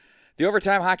The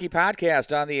Overtime Hockey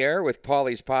Podcast on the air with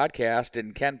Paulie's Podcast,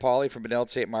 and Ken Paulie from Benilde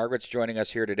St. Margaret's joining us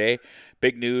here today.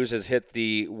 Big news has hit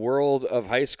the world of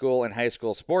high school and high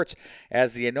school sports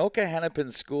as the Anoka Hennepin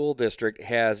School District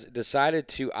has decided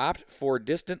to opt for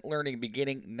distant learning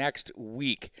beginning next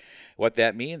week. What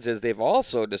that means is they've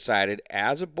also decided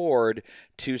as a board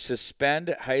to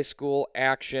suspend high school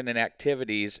action and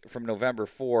activities from November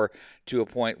 4 to a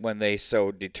point when they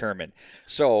so determine.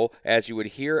 So, as you would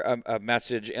hear a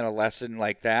message and a lesson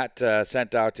like that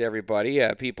sent out to everybody,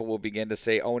 people will begin to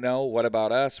say, oh no, what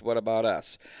about us? What about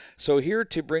us? So here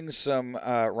to bring some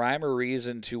rhyme or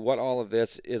reason to what all of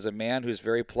this is a man who's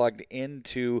very plugged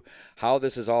into how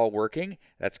this is all working.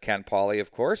 That's Ken Paulie,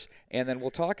 of course. And then we'll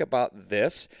talk about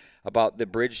this, about the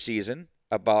bridge season,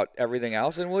 about everything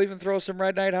else, and we'll even throw some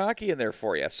Red Knight hockey in there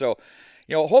for you. So,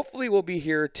 hopefully we'll be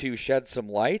here to shed some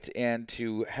light and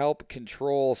to help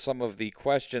control some of the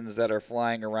questions that are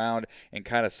flying around and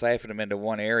kind of siphon them into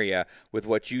one area with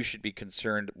what you should be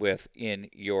concerned with in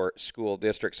your school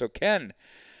district. So, Ken,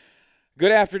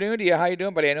 good afternoon to you. How you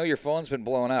doing, buddy? I know your phone's been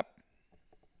blowing up.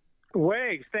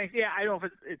 Wags, thanks. Yeah, I don't know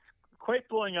if it's quite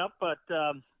blowing up, but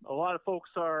a lot of folks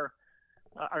are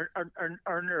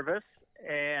nervous,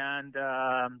 and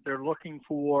they're looking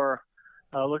for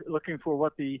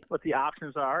what the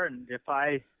options are. And if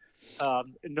I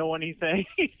know anything,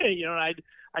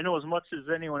 I know as much as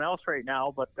anyone else right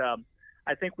now, but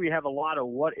I think we have a lot of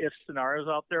what if scenarios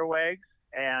out there, Wags,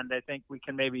 and I think we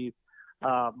can maybe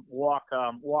walk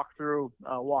through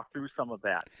some of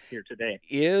that here today.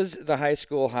 Is the high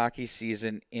school hockey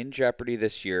season in jeopardy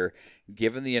this year,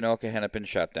 given the Anoka Hennepin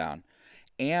shutdown?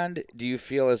 And do you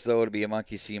feel as though it'll be a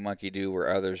monkey see, monkey do,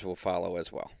 where others will follow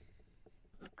as well?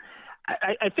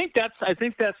 I think that's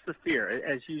the fear,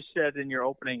 as you said in your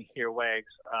opening here,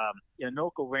 Wags.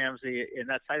 Anoka Ramsey,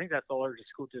 and I think that's the largest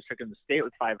school district in the state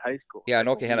with 5 high schools. Yeah,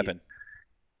 Anoka Hennepin.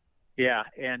 Yeah,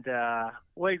 and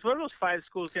Wags, what are those 5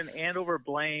 schools again? Andover,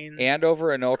 Blaine,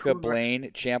 Anoka,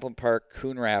 Blaine, Champlain Park,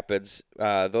 Coon Rapids.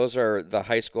 Those are the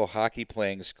high school hockey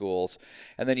playing schools,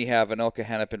 and then you have Anoka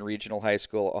Hennepin Regional High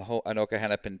School, Anoka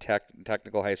Hennepin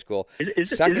Technical High School,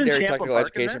 secondary technical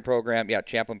education program. Yeah,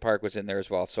 Champlain Park was in there as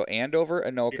well. So Andover,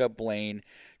 Anoka, Blaine,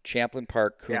 Champlain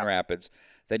Park, Coon Rapids.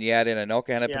 Then you add in Anoka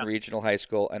Hennepin Regional High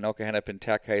School, Anoka Hennepin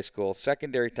Tech High School,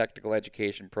 Secondary Technical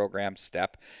Education Program,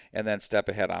 STEP, and then Step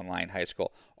Ahead Online High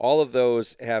School. All of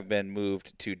those have been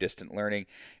moved to distant learning.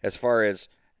 As far as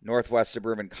Northwest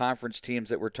Suburban Conference teams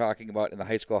that we're talking about in the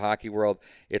high school hockey world,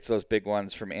 it's those big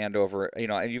ones from Andover.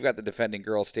 And you've got the defending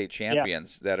girls state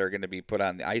champions that are going to be put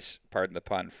on the ice, pardon the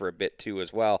pun, for a bit too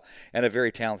as well, and a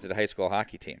very talented high school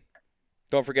hockey team.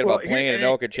 Don't forget about Blaine,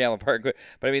 Anoka, Champlain Park. But,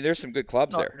 there's some good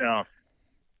clubs there.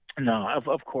 No,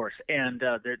 of course, and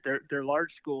they're large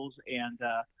schools, and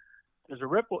there's a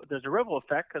ripple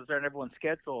effect because they're on everyone's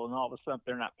schedule, and all of a sudden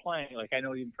they're not playing. Like I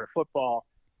know even for football,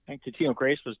 I think Totino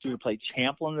Grace was due to play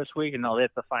Champlain this week, and now they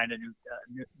have to find a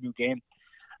new game.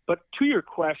 But to your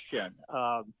question,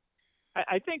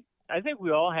 I think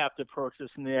we all have to approach this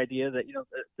in the idea that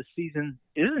the season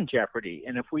is in jeopardy,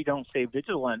 and if we don't stay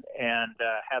vigilant and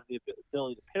have the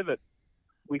ability to pivot,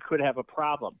 we could have a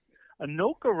problem.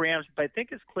 Anoka Ramsey, but I think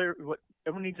it's clear what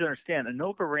everyone needs to understand.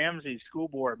 Anoka Ramsey School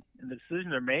Board and the decision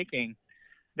they're making,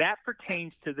 that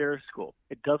pertains to their school.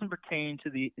 It doesn't pertain to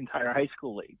the entire high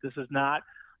school league. This is not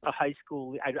a high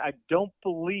school league. I don't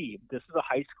believe this is a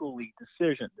high school league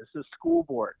decision. This is a school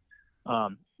board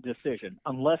decision,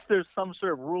 unless there's some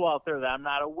sort of rule out there that I'm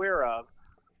not aware of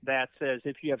that says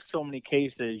if you have so many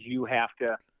cases, you have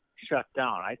to shut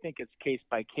down. I think it's case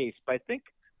by case. But I think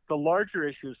the larger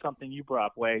issue is something you brought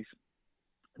up, Wags.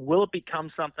 Will it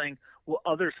become something? Will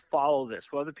others follow this?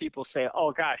 Will other people say,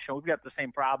 "Oh gosh, we've got the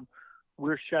same problem.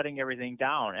 We're shutting everything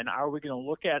down"? And are we going to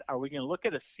look at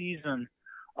a season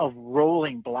of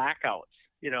rolling blackouts?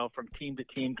 From team to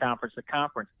team, conference to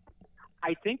conference.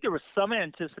 I think there was some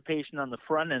anticipation on the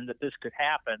front end that this could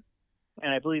happen,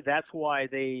 and I believe that's why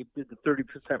they did the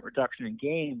 30% reduction in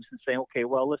games and saying, "Okay,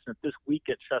 well, listen, if this week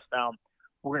gets shut down,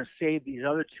 we're going to save these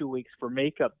other 2 weeks for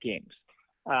makeup games."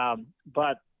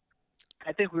 But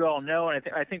I think we all know, and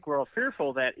I think we're all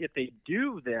fearful that if they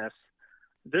do this,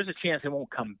 there's a chance it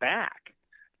won't come back.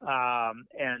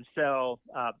 And so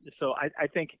I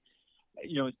think,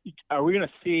 are we going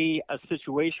to see a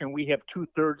situation we have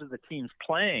 2/3 of the teams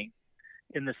playing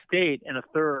in the state and a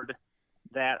third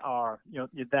that are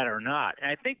not?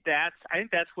 And I think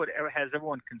that's what has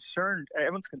everyone concerned.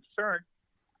 Everyone's concerned.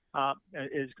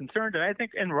 Is concerned, and I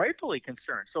think, and rightfully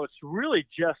concerned. So it's really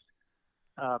just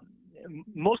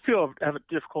most people have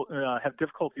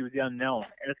difficulty with the unknown,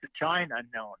 and it's a giant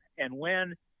unknown. And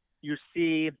when you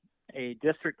see a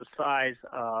district the size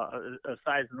of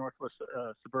the northwest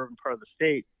suburban part of the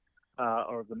state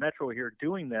or the metro here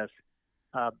doing this,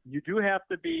 you do have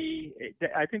to be.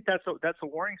 I think that's a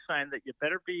warning sign that you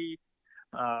better be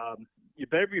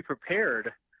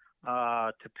prepared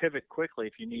to pivot quickly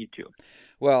if you need to.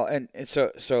 Well, and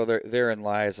so therein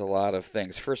lies a lot of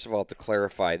things. First of all, to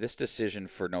clarify, this decision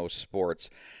for no sports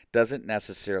doesn't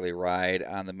necessarily ride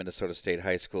on the Minnesota State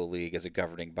High School League as a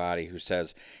governing body who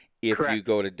says if Correct. you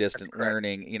go to distant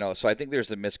learning, so I think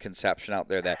there's a misconception out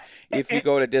there that if you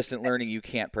go to distant learning, you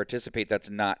can't participate. That's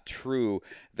not true.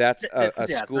 That's a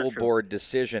school board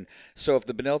decision. So if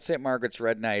the Benilde St. Margaret's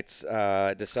Red Knights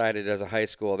decided as a high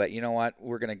school that, you know what,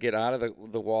 we're going to get out of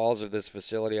the walls of this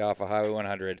facility off of Highway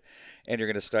 100 and you're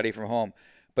going to study from home,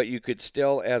 but you could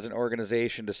still, as an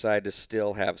organization, decide to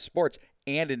still have sports.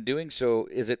 And in doing so,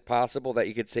 is it possible that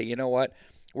you could say, you know what,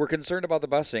 we're concerned about the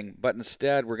busing, but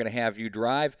instead we're going to have you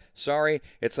drive. Sorry,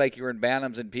 it's like you're in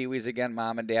Bantams and Pee Wees again,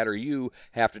 Mom and Dad, or you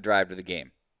have to drive to the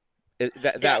game.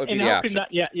 That would be the option.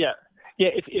 If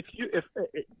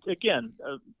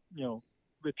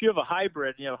you have a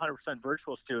hybrid, 100%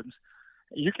 virtual students,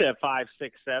 you could have 5,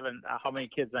 6, 7. How many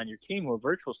kids on your team who are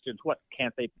virtual students? What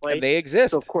can't they play? And they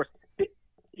exist. So of course,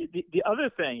 the other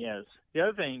thing is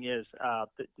to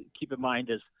keep in mind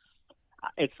is.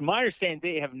 It's my understanding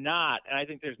they have not, and I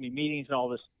think there's been meetings and all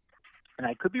this, and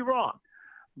I could be wrong,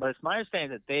 but it's my understanding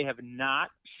that they have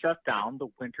not shut down the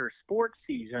winter sports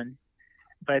season.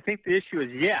 But I think the issue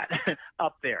is yet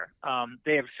up there.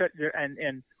 They have shut there,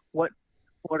 and what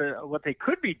they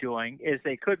could be doing is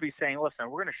they could be saying, listen,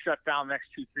 we're going to shut down the next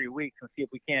 2-3 weeks and see if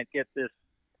we can't get this,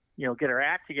 get our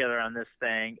act together on this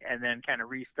thing, and then kind of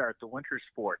restart the winter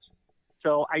sports.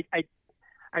 So I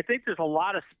think there's a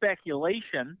lot of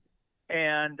speculation.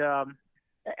 And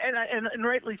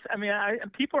rightly,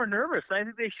 people are nervous. I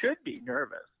think they should be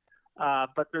nervous.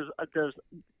 But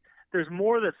there's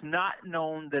more that's not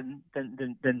known than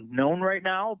known right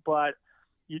now. But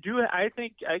you do. I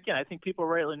think people are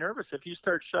rightly nervous. If you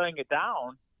start shutting it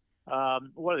down,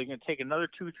 what are they going to take another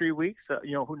 2-3 weeks?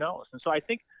 Who knows? And so I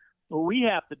think what we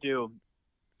have to do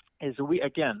is I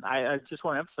just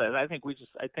want to emphasize.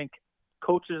 I think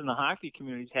coaches in the hockey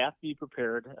communities have to be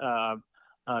prepared.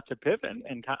 To pivot,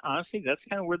 and honestly, that's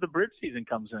kind of where the bridge season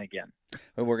comes in again.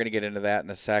 Well, we're going to get into that in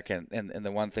a second, and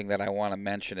the one thing that I want to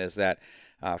mention is that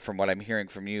from what I'm hearing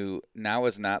from you, now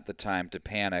is not the time to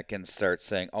panic and start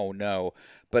saying, oh no,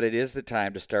 but it is the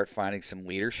time to start finding some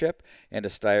leadership and to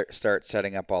start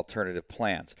setting up alternative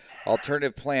plans.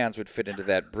 Alternative plans would fit into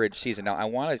that bridge season. Now, I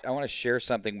want to share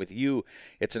something with you.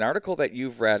 It's an article that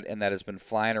you've read and that has been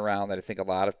flying around that I think a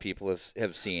lot of people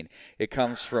have seen. It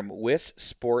comes from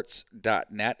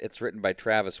wissports.net. It's written by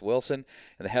Travis Wilson,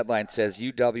 and the headline says,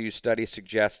 UW study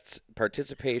suggests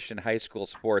participation in high school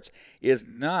sports is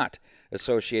not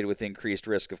associated with increased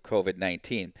risk of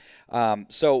COVID-19.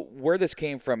 So where this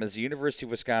came from is the University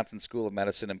of Wisconsin School of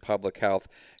Medicine and Public Health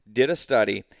did a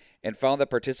study and found that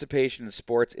participation in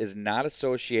sports is not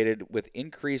associated with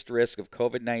increased risk of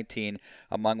COVID-19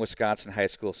 among Wisconsin high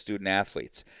school student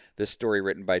athletes. This story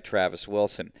written by Travis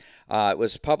Wilson. It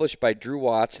was published by Drew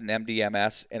Watson,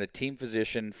 MD-MS, and a team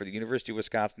physician for the University of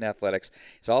Wisconsin Athletics.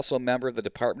 He's also a member of the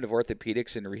Department of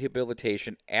Orthopedics and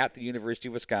Rehabilitation at the University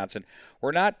of Wisconsin.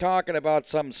 We're not talking about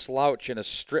some slouch in a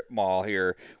strip mall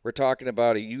here. We're talking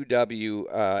about a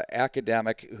UW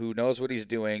academic who knows what he's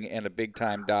doing and a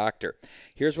big-time doctor.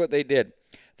 Here's what they did.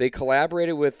 They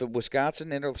collaborated with the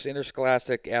Wisconsin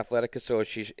Interscholastic Athletic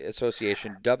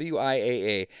Association,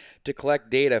 WIAA, to collect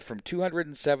data from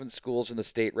 207 schools in the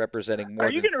state representing more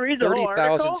than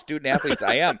 30,000 student athletes.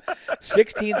 I am.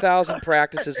 16,000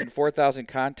 practices and 4,000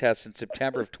 contests in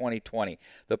September of 2020.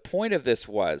 The point of this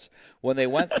was, when they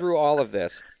went through all of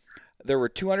this, there were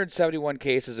 271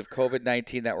 cases of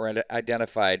COVID-19 that were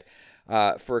identified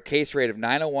for a case rate of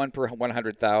 901 per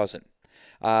 100,000.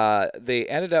 They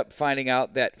ended up finding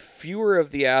out that fewer of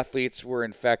the athletes were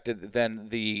infected than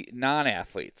the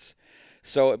non-athletes.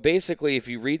 So basically, if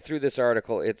you read through this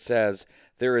article, it says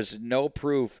there is no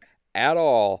proof at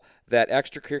all that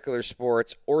extracurricular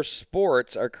sports or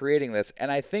sports are creating this.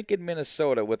 And I think in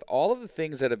Minnesota, with all of the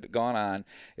things that have gone on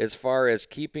as far as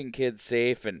keeping kids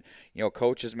safe and,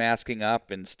 coaches masking up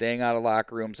and staying out of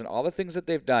locker rooms and all the things that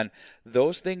they've done,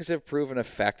 those things have proven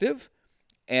effective.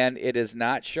 And it is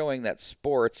not showing that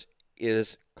sports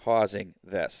is causing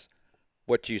this.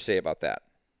 What do you say about that?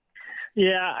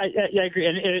 Yeah, I agree.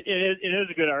 And it is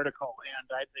a good article, and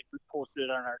I think we posted it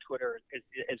on our Twitter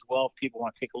as well if people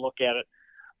want to take a look at it.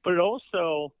 But it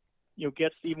also,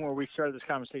 gets even where we started this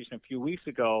conversation a few weeks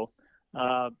ago.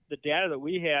 The data that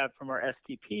we have from our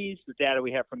STPs, the data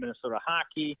we have from Minnesota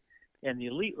Hockey, and the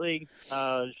Elite League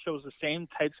shows the same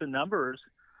types of numbers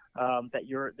that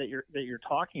you're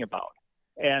talking about.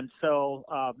 And so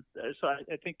I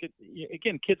think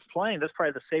again, kids playing, that's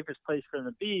probably the safest place for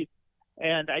them to be.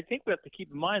 And I think we have to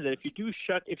keep in mind that if you do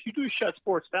shut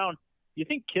sports down, you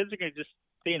think kids are going to just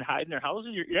stay and hide in their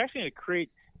houses? You're actually going to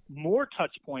create more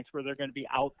touch points where they're going to be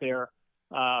out there.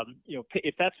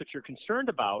 If that's what you're concerned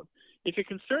about. If you're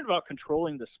concerned about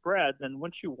controlling the spread, then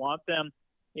wouldn't you want them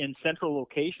in central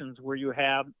locations where you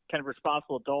have kind of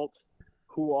responsible adults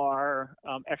who are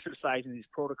exercising these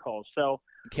protocols? So,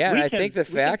 Ken, I think the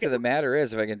fact of the matter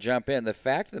is, if I can jump in, the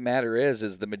fact of the matter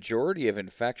is the majority of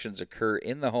infections occur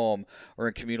in the home or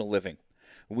in communal living.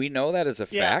 We know that as a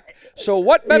fact. So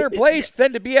what better place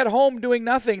than to be at home doing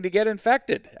nothing to get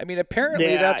infected? I mean,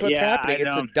 apparently that's what's happening.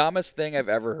 It's the dumbest thing I've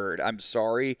ever heard. I'm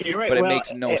sorry, right. But it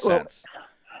makes no sense.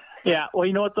 Yeah, well,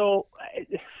 you know what, though?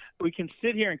 We can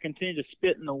sit here and continue to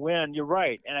spit in the wind. You're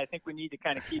right, and I think we need to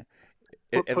kind of keep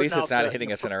at least it's not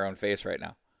hitting us in our own face right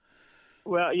now.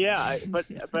 Well, yeah, but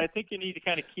I think you need to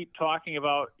kind of keep talking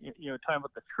about talking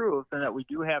about the truth, and that we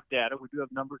do have data, we do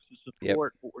have numbers to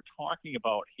support what we're talking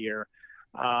about here.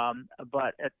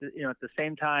 But at the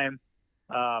same time,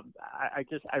 I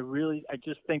just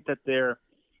think that they're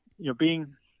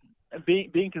being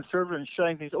conservative and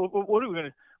shutting things. What are we going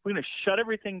to? We're going to shut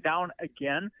everything down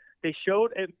again. They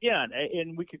showed again,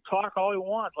 and we could talk all we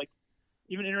want. Like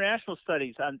even international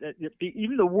studies on,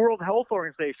 even the World Health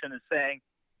Organization is saying,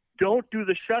 don't do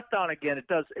the shutdown again.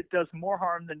 It does more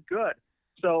harm than good.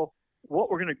 So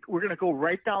we're gonna go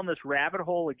right down this rabbit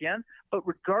hole again. But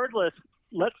regardless,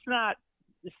 let's not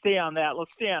stay on that.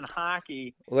 Let's stay on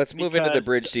hockey. Well, let's move into the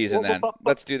bridge season then.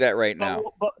 Let's do that right now.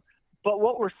 But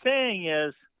what we're saying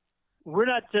is, we're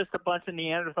not just a bunch of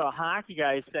Neanderthal hockey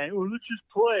guys saying, "Oh, let's just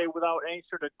play," without any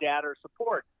sort of data or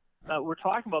support. We're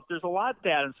talking about there's a lot of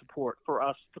data and support for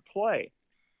us to play,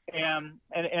 and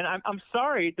I'm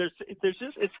sorry, there's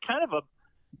just, it's kind of a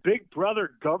big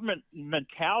brother government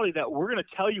mentality that we're going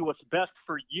to tell you what's best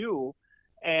for you,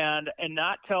 and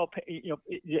not tell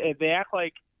they act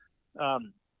like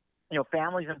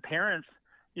families and parents.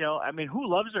 I mean, who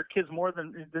loves their kids more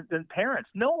than parents?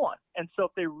 No one. And so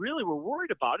if they really were worried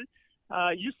about it,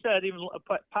 you said even a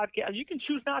podcast, you can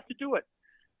choose not to do it.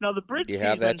 Now, the bridge season. You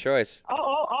have that choice.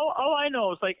 All I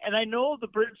know is, and I know the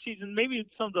bridge season, maybe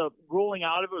some of the rolling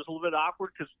out of it was a little bit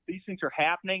awkward because these things are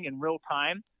happening in real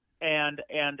time, and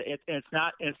it's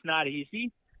not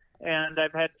easy. And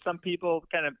I've had some people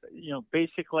kind of,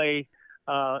 basically,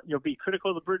 be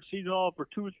critical of the bridge season. For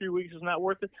 2 or 3 weeks is not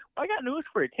worth it. Well, I got news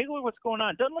for you. Take a look at what's going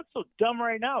on. It doesn't look so dumb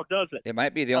right now, does it? It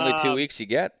might be the only 2 weeks you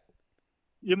get.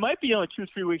 It might be only 2 or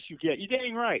 3 weeks you get. You're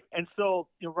dang right. And so,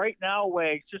 right now,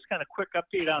 Wags, just kind of quick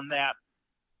update on that.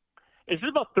 There's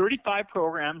about 35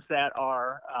 programs that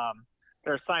are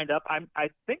signed up. I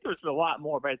think there's a lot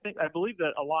more, but I believe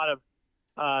that a lot of,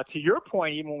 to your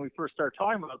point, even when we first started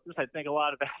talking about this, I think a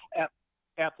lot of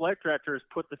athletic directors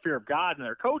put the fear of God in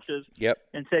their coaches. Yep.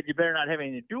 And said, you better not have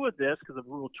anything to do with this because of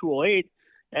Rule 208.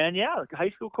 And yeah, high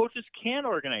school coaches can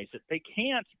organize it. They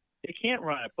can't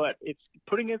run it, but it's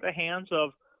putting it in the hands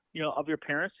of your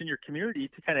parents and your community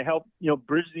to kind of help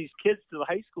bridge these kids to the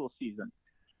high school season.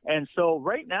 And so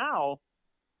right now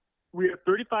we have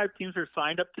 35 teams that are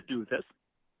signed up to do this.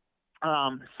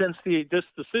 Since this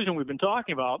decision we've been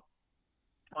talking about,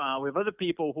 we have other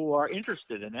people who are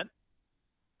interested in it.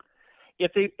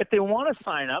 If they want to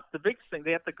sign up, the biggest thing,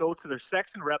 they have to go to their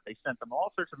section rep. They sent them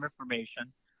all sorts of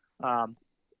information.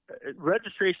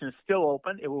 Registration is still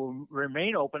open. It will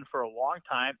remain open for a long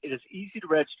time. It is easy to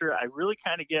register. I really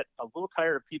kind of get a little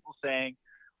tired of people saying,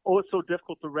 "Oh, it's so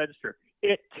difficult to register."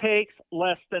 It takes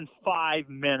less than 5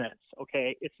 minutes.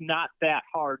 Okay, it's not that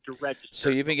hard to register. So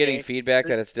you've been getting feedback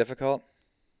that it's difficult?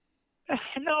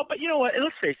 No, but you know what?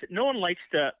 Let's face it. No one likes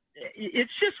to.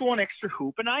 It's just one extra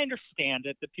hoop, and I understand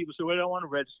it. That people say, "Well, I don't want to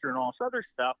register," and all this other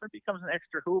stuff. It becomes an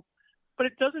extra hoop, but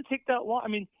it doesn't take that long. I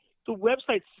mean, the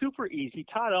website's super easy.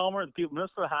 Todd Elmer, the people,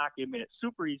 Minnesota Hockey, made it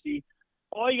super easy.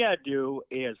 All you got to do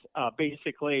is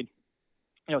basically,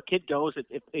 a kid goes,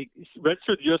 if they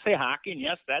register with USA Hockey, and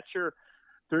yes, that's your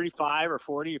 $35 or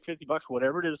 $40 or $50,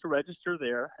 whatever it is to register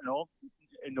there. And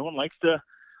no one likes to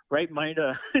write money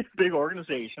to big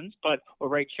organizations, or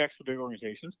write checks to big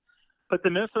organizations. But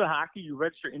the Minnesota Hockey, you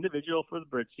register individual for the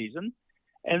bridge season,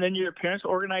 and then your parents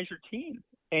organize your team.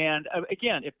 And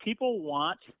again, if people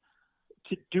want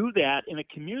to do that in a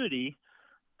community,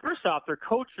 first off, their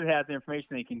coach should have the information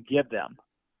they can give them.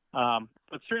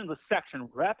 But certainly the section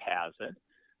rep has it.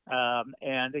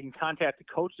 And they can contact the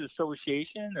Coaches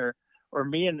Association or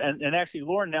me. And actually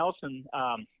Lauren Nelson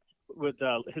with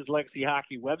his Legacy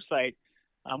Hockey website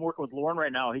I'm working with Lauren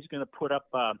right now. He's going to put up.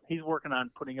 He's working on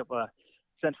putting up a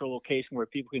central location where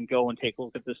people can go and take a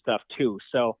look at this stuff too.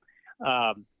 So,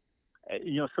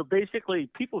 so basically,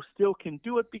 people still can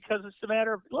do it because it's a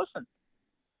matter of listen.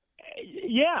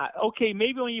 Yeah, okay,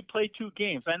 maybe when you play 2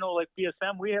 games. I know, like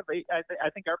BSM, we have I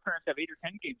think our parents have 8 or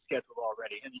 10 games scheduled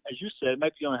already. And as you said, it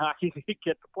might be the only hockey they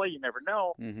get to play. You never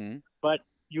know. Mm-hmm. But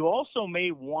you also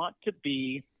may want to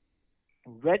be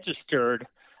registered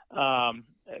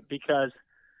because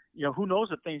who knows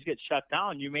if things get shut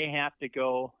down. You may have to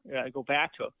go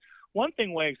back to it. One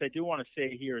thing, Wags, I do want to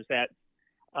say here is that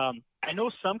I know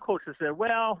some coaches said,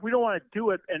 well, we don't want to do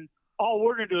it, and all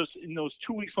we're going to do is in those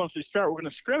 2 weeks once we start, we're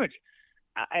going to scrimmage.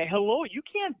 Hello, you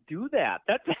can't do that.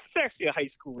 That's actually a high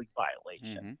school league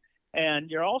violation. Mm-hmm.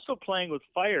 And you're also playing with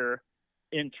fire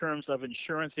in terms of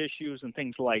insurance issues and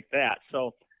things like that.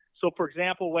 So for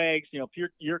example, Wags, if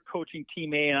you're coaching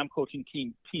Team A and I'm coaching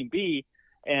Team B,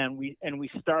 and we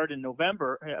start in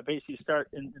November, basically start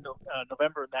in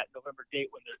November, that November date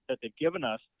that they've given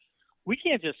us, we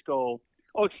can't just go,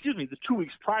 the 2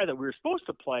 weeks prior that we were supposed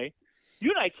to play, you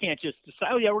and I can't just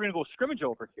decide, we're going to go scrimmage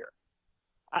over here.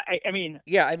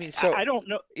 So I don't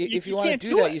know. If you want to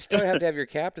do that, you still have to have your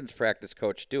captain's practice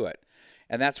coach do it.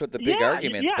 And that's what the big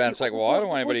argument's been. It's like, well, I don't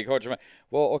want anybody coaching.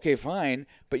 Well, okay, fine,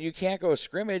 but you can't go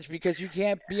scrimmage because you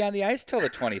can't be on the ice till the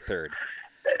 23rd.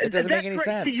 It doesn't make any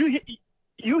sense. See,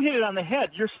 you hit it on the head.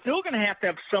 You're still going to have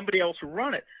somebody else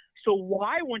run it. So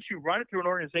why, once you run it through an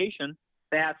organization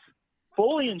that's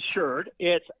fully insured,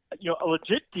 it's a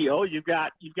legit deal. You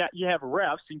have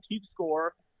refs and keep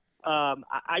score.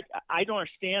 I don't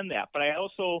understand that, but I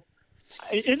also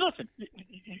and listen.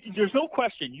 There's no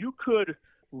question you could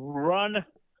run.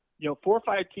 4 or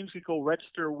 5 teams could go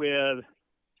register with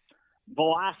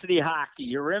Velocity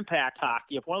Hockey or Impact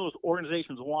Hockey. If one of those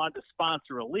organizations wanted to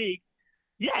sponsor a league,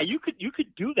 yeah, you could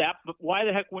do that. But why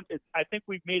the heck wouldn't? I think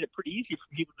we've made it pretty easy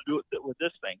for people to do it with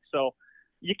this thing. So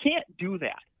you can't do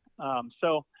that.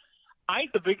 So I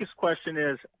think the biggest question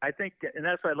is, I think, and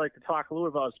that's what I'd like to talk a little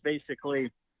about, is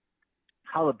basically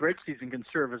how the bridge season can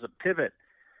serve as a pivot,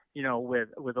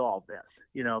 with all this,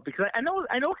 because I know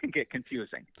it can get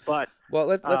confusing, but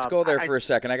let's go there for a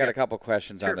second. I got a couple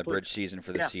questions on the bridge please. Season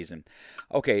for the season.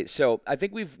 Okay, so I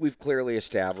think we've clearly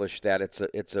established that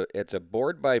it's a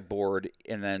board by board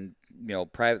and then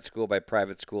private school by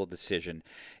private school decision.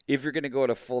 If you're going to go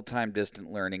to full-time distant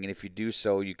learning, and if you do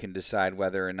so, you can decide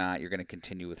whether or not you're going to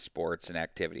continue with sports and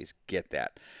activities. Get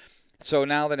that. So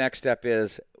now the next step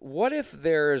is, what if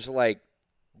there's like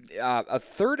a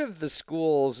third of the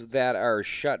schools that are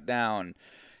shut down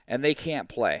and they can't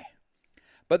play,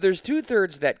 but there's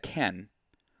 2/3 that can?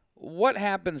 What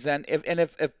happens then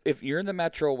if you're in the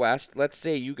Metro West? Let's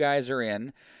say you guys are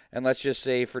in, and let's just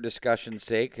say for discussion's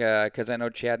sake, because I know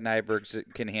Chad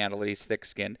Nyberg can handle it, he's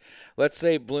thick-skinned. Let's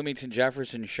say Bloomington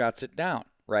Jefferson shuts it down,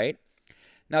 right?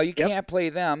 Now, you can't play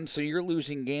them, so you're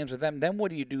losing games with them. Then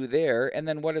what do you do there? And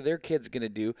then what are their kids going to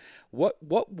do?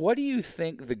 What do you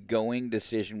think the going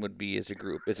decision would be as a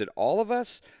group? Is it all of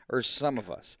us or some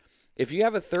of us? If you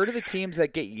have a third of the teams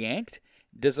that get yanked,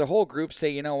 does the whole group say,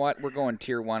 you know what, we're going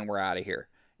Tier 1, we're out of here?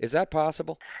 Is that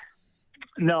possible?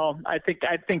 No, I think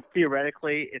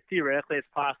theoretically it's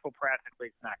possible. Practically,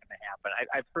 it's not going to happen.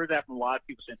 I've heard that from a lot of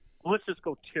people saying, well, let's just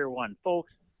go Tier 1.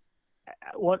 Folks,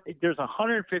 there's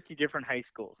 150 different high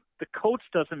schools. The coach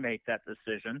doesn't make that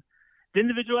decision. The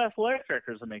individual athletic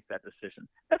director doesn't make that decision.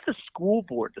 That's a school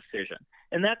board decision,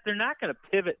 and that they're not going to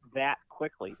pivot that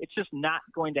quickly. It's just not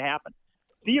going to happen.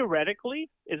 Theoretically,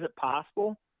 is it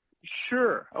possible?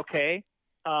 Sure. Okay.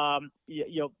 A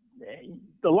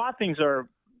lot of things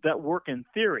that work in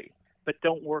theory but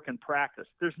don't work in practice.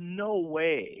 There's no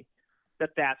way that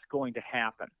that's going to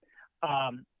happen.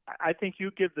 I think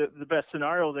you give the best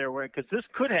scenario there, because this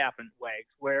could happen, Wags,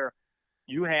 where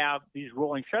you have these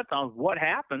rolling shutdowns. What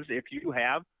happens if you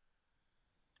have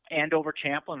Andover,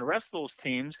 Champlin, and the rest of those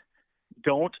teams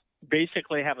don't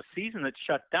basically have a season that's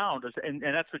shut down? And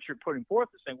that's what you're putting forth,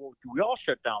 is saying, well, do we all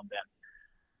shut down then?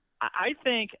 I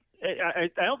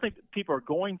don't think people are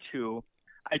going to.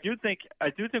 I do think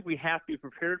we have to be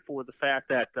prepared for the fact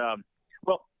that,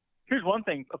 here's one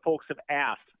thing folks have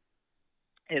asked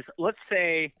is, let's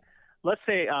say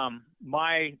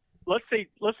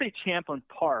Champlin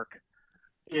Park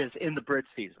is in the bridge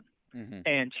season, mm-hmm.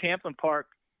 and Champlin Park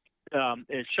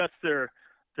shuts their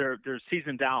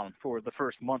season down for the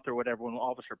first month or whatever when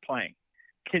all of us are playing.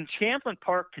 Can Champlin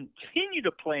Park continue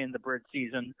to play in the bridge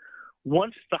season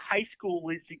once the high school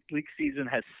league season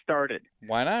has started?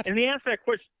 Why not? And the answer to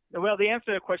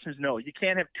that question is no. You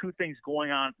can't have two things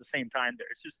going on at the same time there.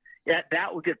 It's just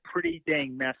that would get pretty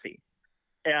dang messy.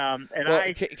 And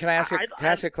Well, can I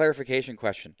ask a clarification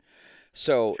question?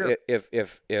 So Sure.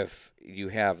 if you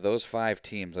have those 5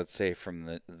 teams, let's say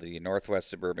from the Northwest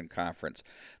Suburban Conference,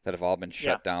 that have all been Yeah.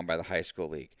 shut down by the high school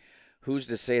league, who's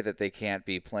to say that they can't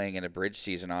be playing in a bridge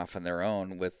season off on their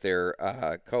own with their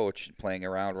coach playing a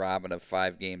round robin of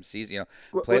 5-game season?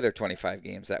 Play their 25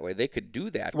 games that way. They could do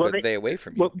that, couldn't they, away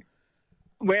from you?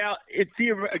 Well,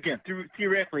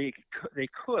 theoretically they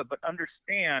could, but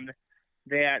understand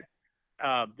that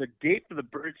the date for the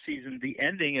bridge season, the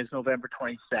ending is November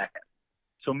 22nd.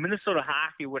 So Minnesota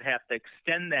hockey would have to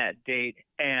extend that date,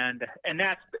 and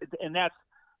that's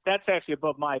actually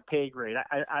above my pay grade.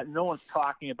 No one's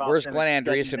talking about. Where's Glenn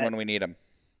Andreessen when we need him?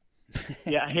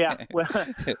 Yeah.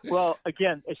 Well,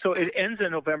 again, so it ends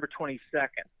on November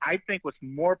 22nd. I think what's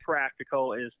more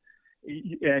practical is,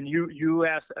 and you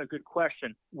asked a good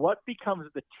question, what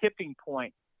becomes the tipping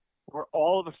point where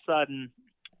all of a sudden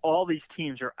all these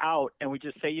teams are out, and we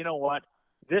just say, you know what,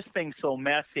 this thing's so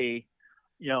messy.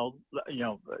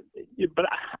 But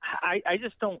I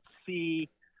just don't see.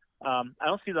 I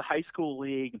don't see the high school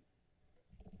league.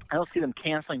 I don't see them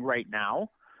canceling right now.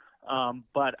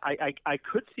 But I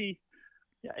could see.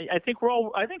 I think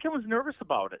everyone's nervous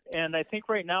about it, and I think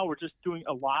right now we're just doing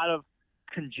a lot of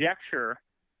conjecture.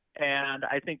 And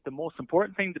I think the most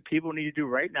important thing that people need to do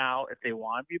right now, if they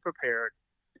want to be prepared,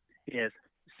 is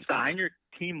sign your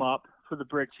team up for the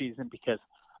bridge season, because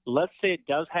let's say it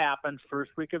does happen first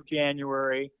week of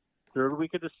January, third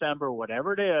week of December,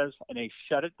 whatever it is, and they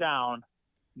shut it down,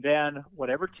 then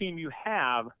whatever team you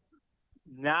have,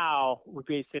 now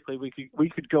we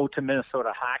could go to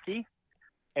Minnesota hockey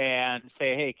and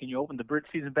say, hey, can you open the bridge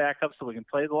season back up so we can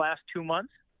play the last 2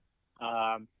 months?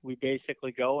 We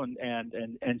basically go and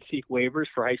seek waivers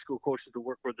for high school coaches to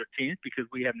work with their teams, because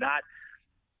we have not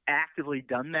actively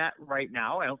done that right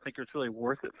now. I don't think it's really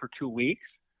worth it for 2 weeks.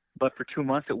 But for 2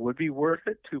 months, it would be worth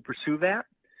it to pursue that.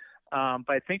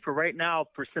 But I think for right now,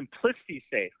 for simplicity's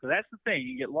sake, so that's the thing,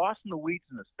 you get lost in the weeds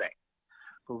in this thing.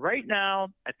 But right now,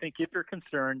 I think if you're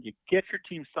concerned, you get your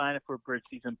team signed up for a bridge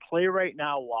season, play right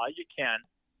now while you can,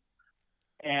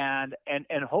 and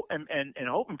hope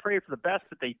and pray for the best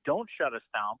that they don't shut us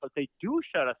down. But they do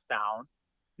shut us down.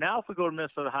 Now, if we go to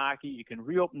Minnesota hockey, you can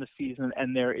reopen the season,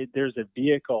 and there's a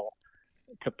vehicle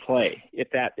to play, if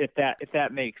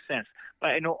that makes sense.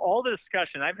 But I know all the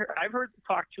discussion. I've heard the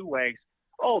talk two ways.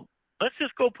 Oh, let's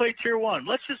just go play Tier 1.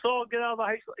 Let's just all get out of the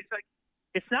high school. It's like,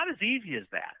 it's not as easy as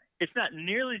that. It's not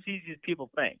nearly as easy as people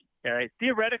think. All right.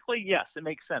 Theoretically, yes, it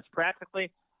makes sense.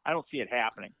 Practically, I don't see it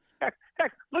happening.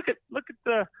 Heck, look at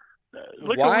the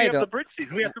bridge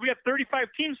season. We have 35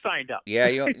 teams signed up. Yeah,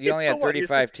 you only have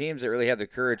 35 teams that really have the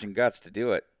courage and guts to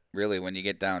do it, really, when you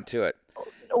get down to it.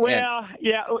 Well,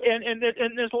 yeah, and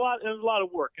there's a lot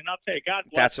of work, and I'll tell you, God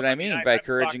bless. That's what I mean by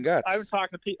courage and guts. I've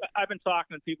been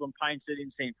talking to people in Pine City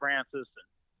and St. Francis and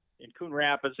in Coon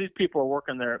Rapids. These people are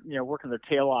working their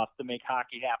tail off to make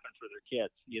hockey happen for their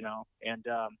kids, and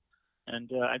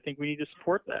I think we need to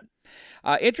support that.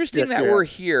 Interesting that we're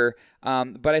here,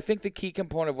 but I think the key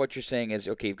component of what you're saying is,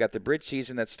 okay, you've got the bridge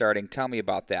season that's starting. Tell me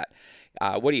about that.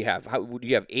 What do you have? Do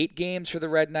you have 8 games for the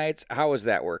Red Knights? How is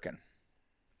that working?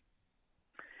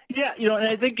 Yeah, and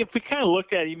I think if we kind of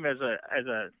look at it even as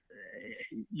a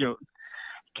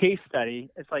case study,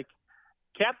 it's like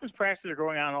captain's practices are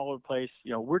going on all over the place.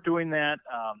 We're doing that.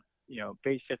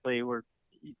 Basically we're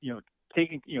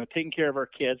taking care of our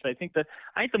kids. I think the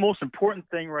most important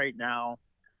thing right now,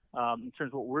 in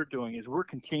terms of what we're doing, is we're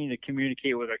continuing to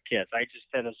communicate with our kids. I just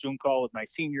had a Zoom call with my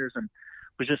seniors and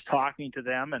was just talking to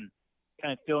them and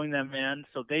kind of filling them in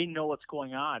so they know what's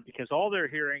going on, because all they're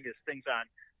hearing is things on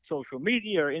social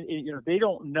media, or they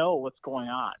don't know what's going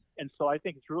on. And so I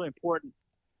think it's really important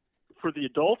for the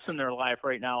adults in their life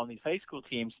right now in these high school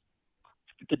teams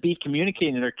to be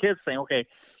communicating to their kids, saying, okay,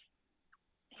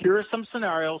 here are some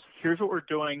scenarios, here's what we're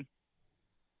doing,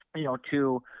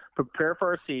 to prepare for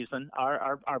our season,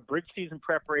 our bridge season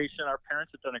preparation. Our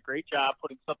parents have done a great job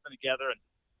putting something together,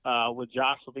 and with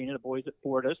Josh Levine and the boys at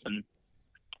Fortis, and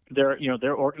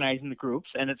they're organizing the groups,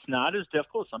 and it's not as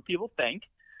difficult as some people think.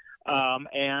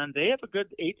 And they have a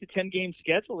good 8 to 10 game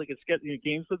schedule. They can schedule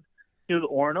games with, the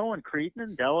Orono and Cretin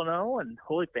and Delano and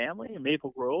Holy Family and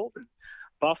Maple Grove and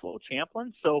Buffalo,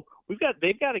 Champlain. So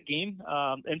they've got a game.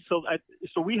 And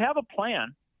so we have a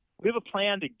plan. We have a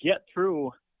plan to get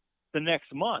through the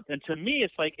next month. And to me,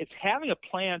 it's like, it's having a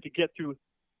plan to get through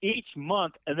each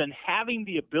month and then having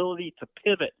the ability to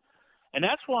pivot. And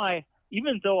that's why,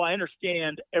 even though I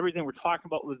understand everything we're talking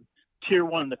about with Tier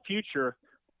 1 in the future,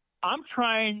 I'm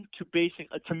trying to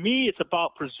to me, it's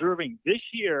about preserving this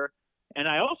year, and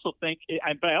I also think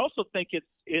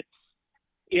it's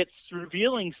it's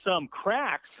revealing some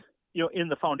cracks, in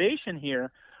the foundation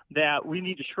here that we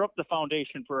need to shore up the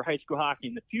foundation for high school hockey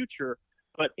in the future.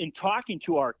 But in talking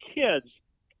to our kids,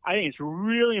 I think it's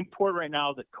really important right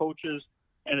now that coaches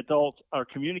and adults are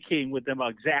communicating with them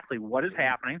about exactly what is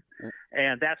happening,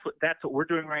 and that's what we're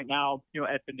doing right now,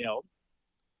 at Benilde,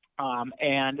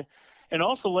 and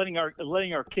also letting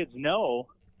our kids know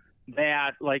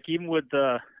that, like, even with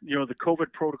the the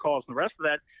COVID protocols and the rest of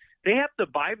that, they have to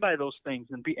abide by those things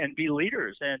and be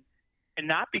leaders and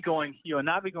not be going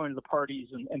to the parties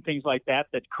and things like that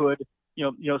could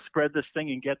spread this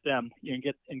thing and get them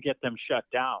get them shut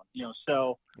down.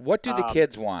 So what do the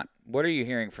kids want? What are you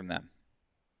hearing from them?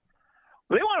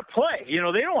 Well, they want to play.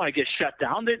 They don't want to get shut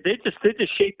down. They just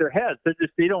shake their heads.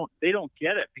 They don't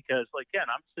get it because, like, again,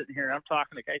 I'm sitting here and I'm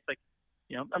talking to guys like,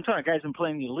 I'm talking to guys who've been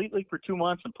playing the Elite League for 2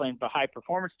 months and playing for High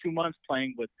Performance 2 months,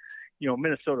 playing with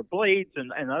Minnesota Blades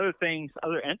and other things,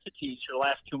 other entities for the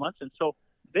last 2 months, and so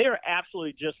they are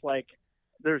absolutely just like,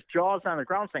 there's jaws on the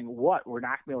ground saying, what, we're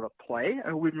not going to be able to play?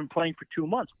 And we've been playing for 2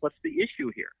 months. What's the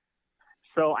issue here?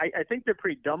 So I think they're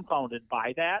pretty dumbfounded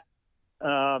by that.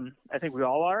 I think we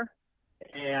all are.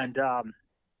 And,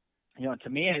 to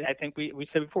me, I think we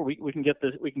said before, we can get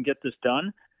this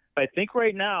done. But I think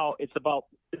right now it's about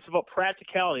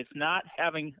practicality. It's not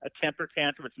having a temper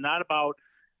tantrum. It's not about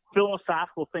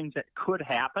philosophical things that could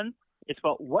happen. It's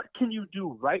about what can you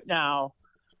do right now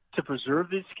to preserve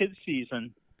this kids'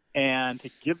 season and to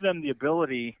give them the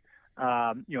ability,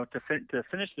 to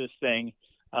finish this thing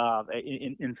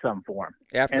in some form.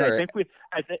 And I think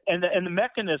the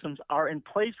mechanisms are in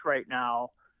place right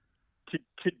now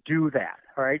to do that.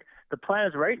 All right. The plan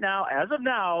is right now, as of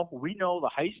now, we know the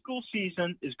high school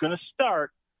season is going to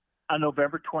start on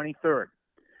November 23rd,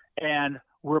 and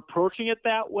we're approaching it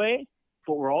that way.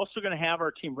 But we're also going to have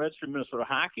our team registered in Minnesota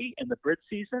Hockey in the bridge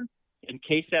season. In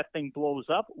case that thing blows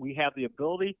up, we have the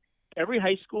ability. Every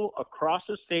high school across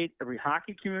the state, every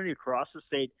hockey community across the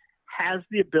state has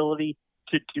the ability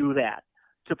to do that,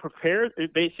 to prepare,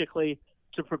 basically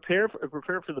to prepare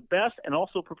for the best and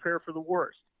also prepare for the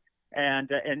worst, and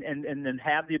then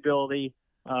have the ability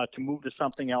to move to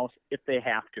something else if they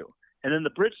have to. And then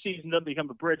the bridge season doesn't become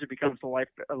a bridge; it becomes a life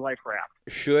raft.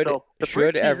 The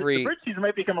bridge season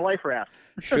might become a life raft.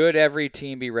 Should every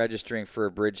team be registering for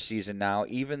a bridge season now,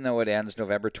 even though it ends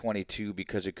November 22,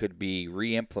 because it could be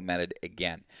re-implemented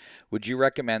again? Would you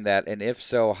recommend that? And if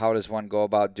so, how does one go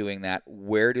about doing that?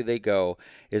 Where do they go?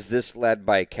 Is this led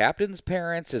by captains'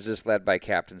 parents? Is this led by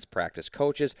captains' practice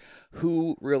coaches?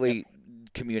 Who really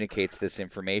communicates this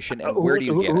information, and where do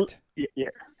you get it?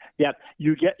 Yeah,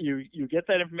 you get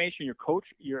that information. Your coach,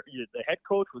 you're the head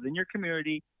coach within your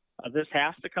community. This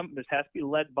has to be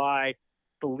led by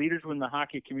the leaders within the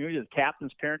hockey community. The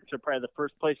captains' parents are probably the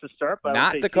first place to start. But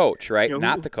not the coach, right?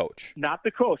 Not the coach. Not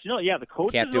the coach. The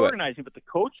coach is organizing, but the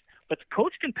coach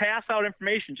can pass out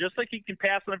information just like he can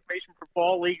pass out information for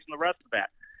fall leagues and the rest of that.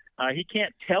 He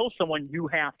can't tell someone you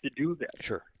have to do this.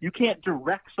 Sure. You can't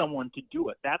direct someone to do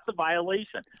it. That's a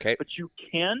violation. Okay. But you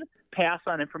can pass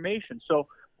on information. So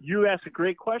you asked a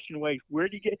great question, Wade. Where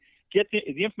do you get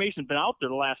the information's been out there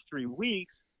the last 3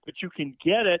 weeks, but you can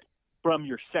get it from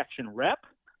your section rep.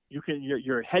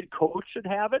 Your head coach should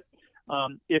have it.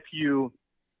 If you're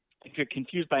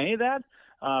confused by any of that,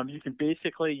 you can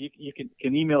basically you can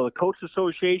email the Coach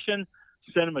Association,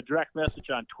 send them a direct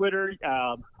message on Twitter.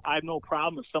 I have no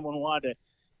problem if someone wanted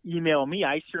to email me.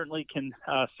 I certainly can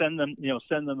send them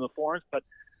the forms. But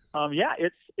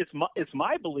it's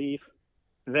my belief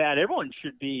that everyone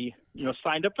should be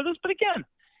signed up for this. But again,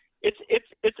 it's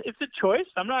a choice.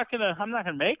 I'm not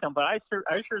gonna make them, but I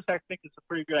sure think it's a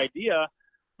pretty good idea.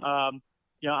 I'm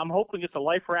hoping it's a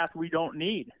life raft we don't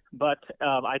need, but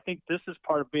I think this is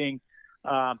part of being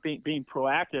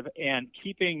proactive and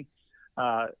keeping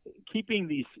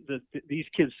these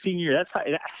kids senior. That's how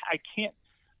I can't.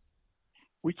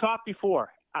 We talked before.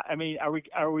 I mean, are we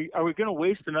going to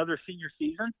waste another senior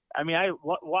season? I mean,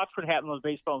 watch what happened to those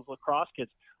baseball and lacrosse kids.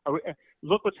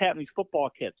 Look what's happening to these football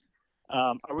kids.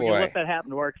 Are we going to let that happen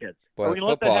to our kids? Are we going to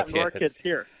let that happen to our kids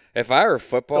here? If I were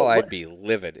football, I'd be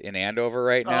livid in Andover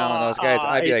right now. And those guys,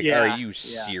 I'd be like, "Are you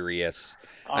serious?"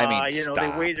 I mean, stop.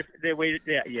 They waited.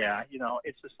 Yeah.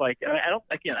 It's just like I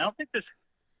don't think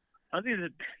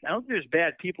there's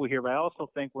bad people here, but I also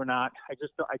think we're not. I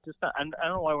don't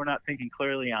know why we're not thinking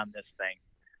clearly on this thing.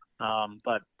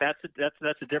 But that's a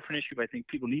different issue. But I think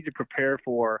people need to prepare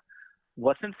for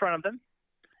what's in front of them,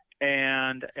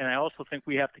 and I also think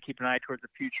we have to keep an eye towards the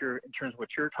future in terms of what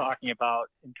you're talking about.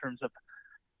 In terms of,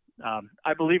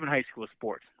 I believe in high school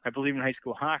sports. I believe in high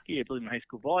school hockey. I believe in high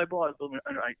school volleyball. I believe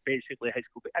in basically high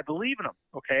school. I believe in them.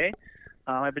 Okay,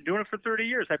 I've been doing it for 30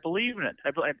 years. I believe in it.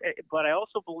 But I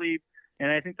also believe,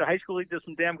 and I think the high school league does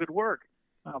some damn good work.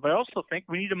 But I also think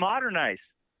we need to modernize.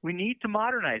 We need to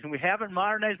modernize, and we haven't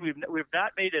modernized. We've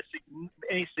not made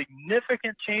any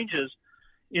significant changes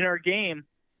in our game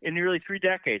in nearly 3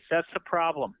 decades. That's the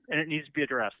problem, and it needs to be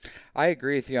addressed. I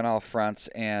agree with you on all fronts,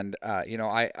 and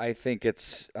I think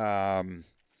it's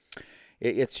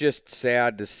just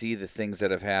sad to see the things that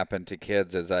have happened to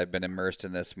kids as I've been immersed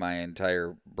in this my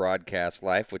entire broadcast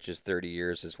life, which is 30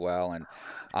 years as well. And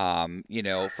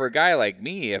for a guy like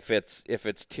me, if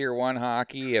it's Tier 1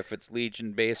 hockey, if it's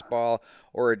Legion baseball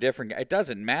or a different, it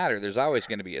doesn't matter. There's always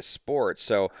going to be a sport.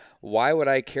 So why would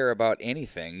I care about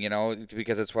anything?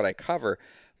 Because it's what I cover.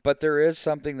 But there is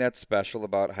something that's special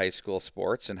about high school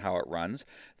sports and how it runs.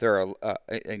 There are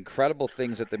incredible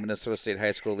things that the Minnesota State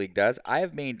High School League does. I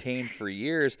have maintained for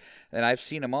years, and I've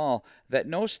seen them all, that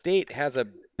no state has a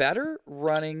better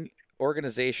running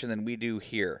organization than we do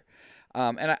here.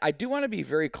 And I do want to be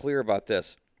very clear about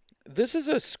this. This is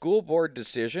a school board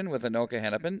decision with Anoka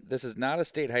Hennepin. This is not a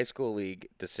state high school league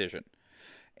decision.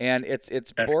 And it's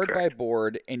board correct. by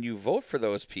board, and you vote for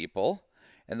those people.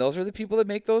 And those are the people that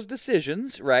make those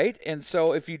decisions, right? And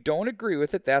so if you don't agree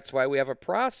with it, that's why we have a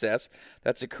process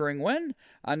that's occurring when?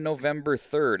 On November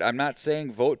 3rd. I'm not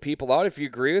saying vote people out. If you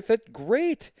agree with it,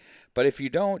 great. But if you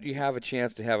don't, you have a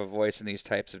chance to have a voice in these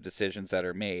types of decisions that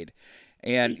are made.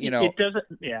 And, it doesn't,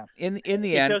 yeah. In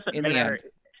the end,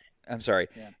 I'm sorry.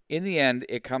 Yeah. In the end,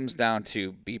 it comes down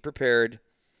to be prepared,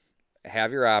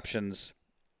 have your options,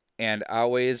 and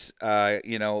always,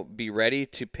 be ready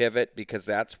to pivot, because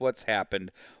that's what's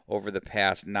happened over the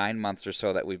past 9 months or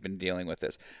so that we've been dealing with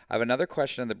this. I have another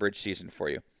question on the bridge season for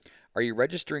you. Are you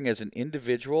registering as an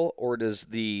individual, or does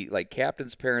the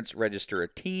captain's parents register a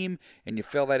team and you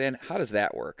fill that in? How does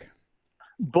that work?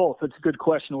 Both. It's a good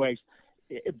question, Wags.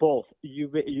 Both. You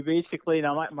basically,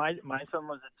 now my son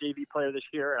was a JV player this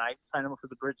year, and I signed him up for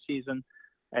the bridge season,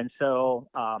 and so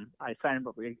I signed him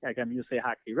up. I got him USA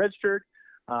Hockey registered.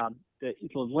 The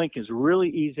link is really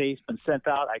easy. It's been sent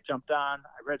out. I jumped on.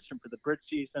 I registered for the bridge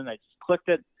season. I just clicked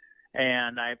it,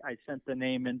 and I sent the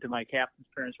name into my captain's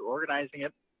parents who are organizing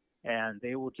it, and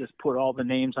they will just put all the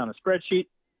names on a spreadsheet,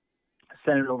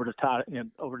 send it over to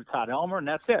Todd Elmer, and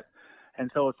that's it. And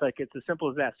so it's as simple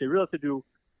as that. So you really have to do.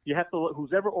 You have to,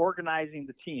 who's ever organizing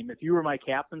the team. If you were my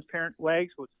captain's parent,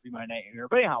 Wags, which would be my name here,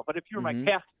 but anyhow, but if you were my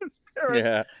captain's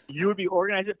parent, you would be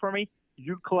organizing it for me.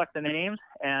 You'd collect the names,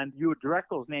 and you would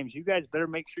direct those names. You guys better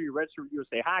make sure you register with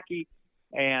USA Hockey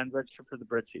and register for the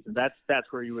bridge season. That's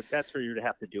where you would have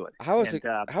to do it. How is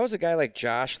a guy like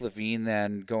Josh Levine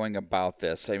then going about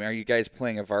this? I mean, are you guys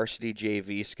playing a varsity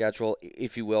JV schedule,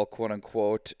 if you will, quote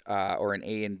unquote, or an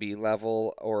A and B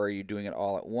level, or are you doing it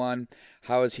all at one?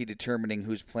 How is he determining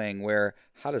who's playing where?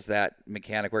 How does that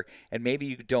mechanic work? And maybe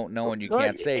you don't know and you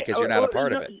can't say because you're not a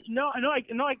part of it. No, I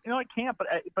can't. But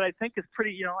I think it's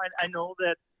pretty. I know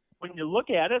that. When you look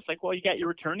at it, it's like, well, you got your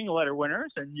returning letter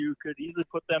winners, and you could easily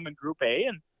put them in Group A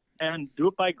and do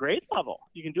it by grade level.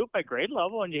 You can do it by grade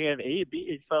level, and you have A,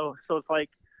 B. So it's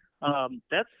like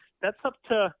that's up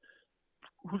to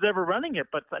who's ever running it.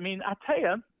 But I mean, I tell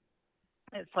you,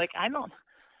 it's like I don't,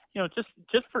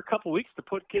 just for a couple of weeks to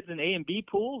put kids in A and B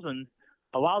pools and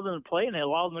allow them to play, and they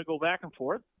allow them to go back and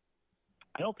forth.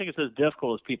 I don't think it's as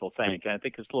difficult as people think. I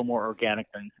think it's a little more organic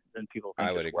than people think.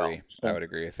 I would agree. So, I would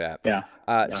agree with that. Yeah.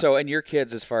 So, and your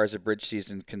kids, as far as the bridge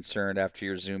season concerned, after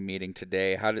your Zoom meeting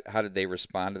today, how did they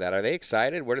respond to that? Are they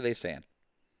excited? What are they saying?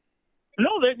 No,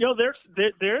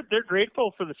 they're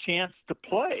grateful for the chance to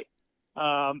play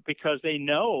because they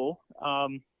know,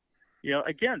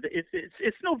 again,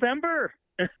 it's November.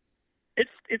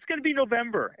 It's going to be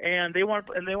November, and they want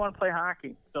to play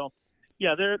hockey. So.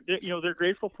 Yeah, they're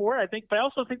grateful for it. I think, but I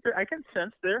also think I can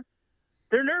sense they're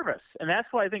nervous, and that's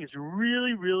why I think it's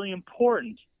really, really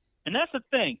important. And that's the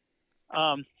thing.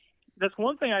 That's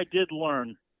one thing I did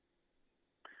learn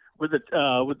with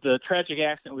the tragic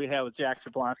accident we had with Jack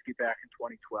Jablonski back in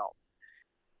 2012,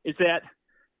 is that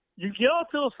you get all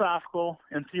philosophical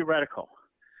and theoretical.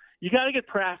 You got to get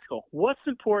practical. What's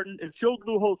important? It's Joe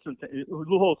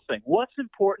Luholtz thing. What's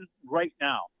important right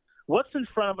now? What's in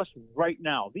front of us right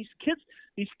now? These kids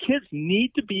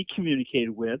need to be communicated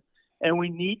with, and we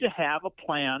need to have a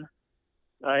plan.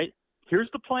 All right, here's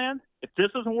the plan. If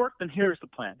this doesn't work, then here's the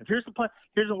plan. If here's the plan,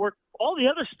 here's the work. All the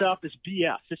other stuff is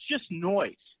BS. It's just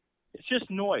noise.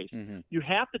 Mm-hmm. You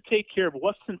have to take care of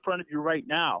what's in front of you right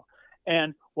now.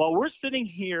 And while we're sitting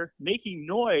here making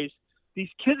noise, these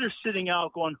kids are sitting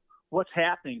out going, "What's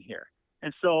happening here?"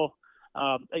 And so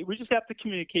we just have to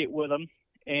communicate with them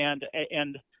and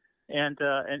plan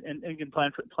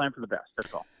for the best.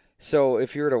 That's all. So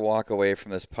if you were to walk away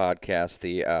from this podcast,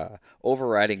 the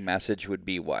overriding message would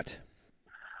be what?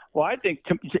 Well, I think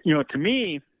to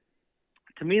me,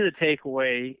 the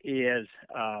takeaway is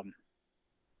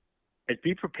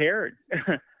be prepared.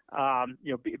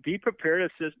 Be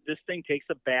prepared if this thing takes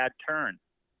a bad turn.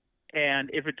 And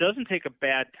if it doesn't take a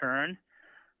bad turn,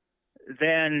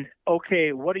 then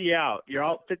okay, what are you out? You're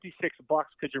out $56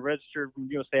 because you're registered from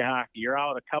USA Hockey. You're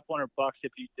out a couple $100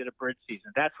 if you did a bridge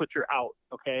season. That's what you're out.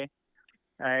 Okay,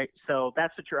 all right. So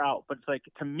that's what you're out. But it's like,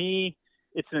 to me,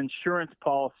 it's an insurance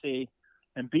policy,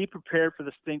 and be prepared for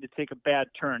this thing to take a bad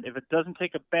turn. If it doesn't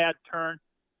take a bad turn,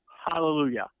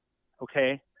 hallelujah.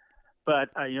 Okay. But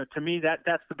to me,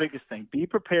 that's the biggest thing. Be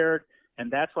prepared,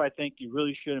 and that's why I think you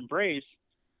really should embrace.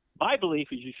 My belief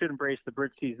is you should embrace the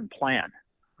bridge season plan.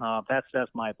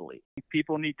 That's my belief.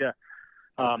 People need to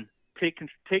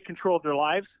take control of their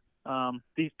lives.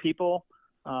 These people,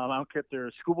 I don't care if they're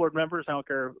school board members, I don't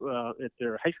care if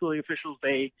they're high school officials.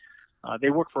 They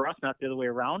work for us, not the other way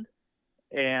around.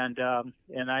 And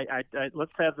I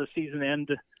let's have the season end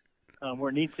where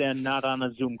it needs to end, not on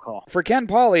a Zoom call. For Ken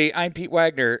Pauley, I'm Pete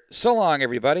Wagner. So long,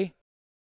 everybody.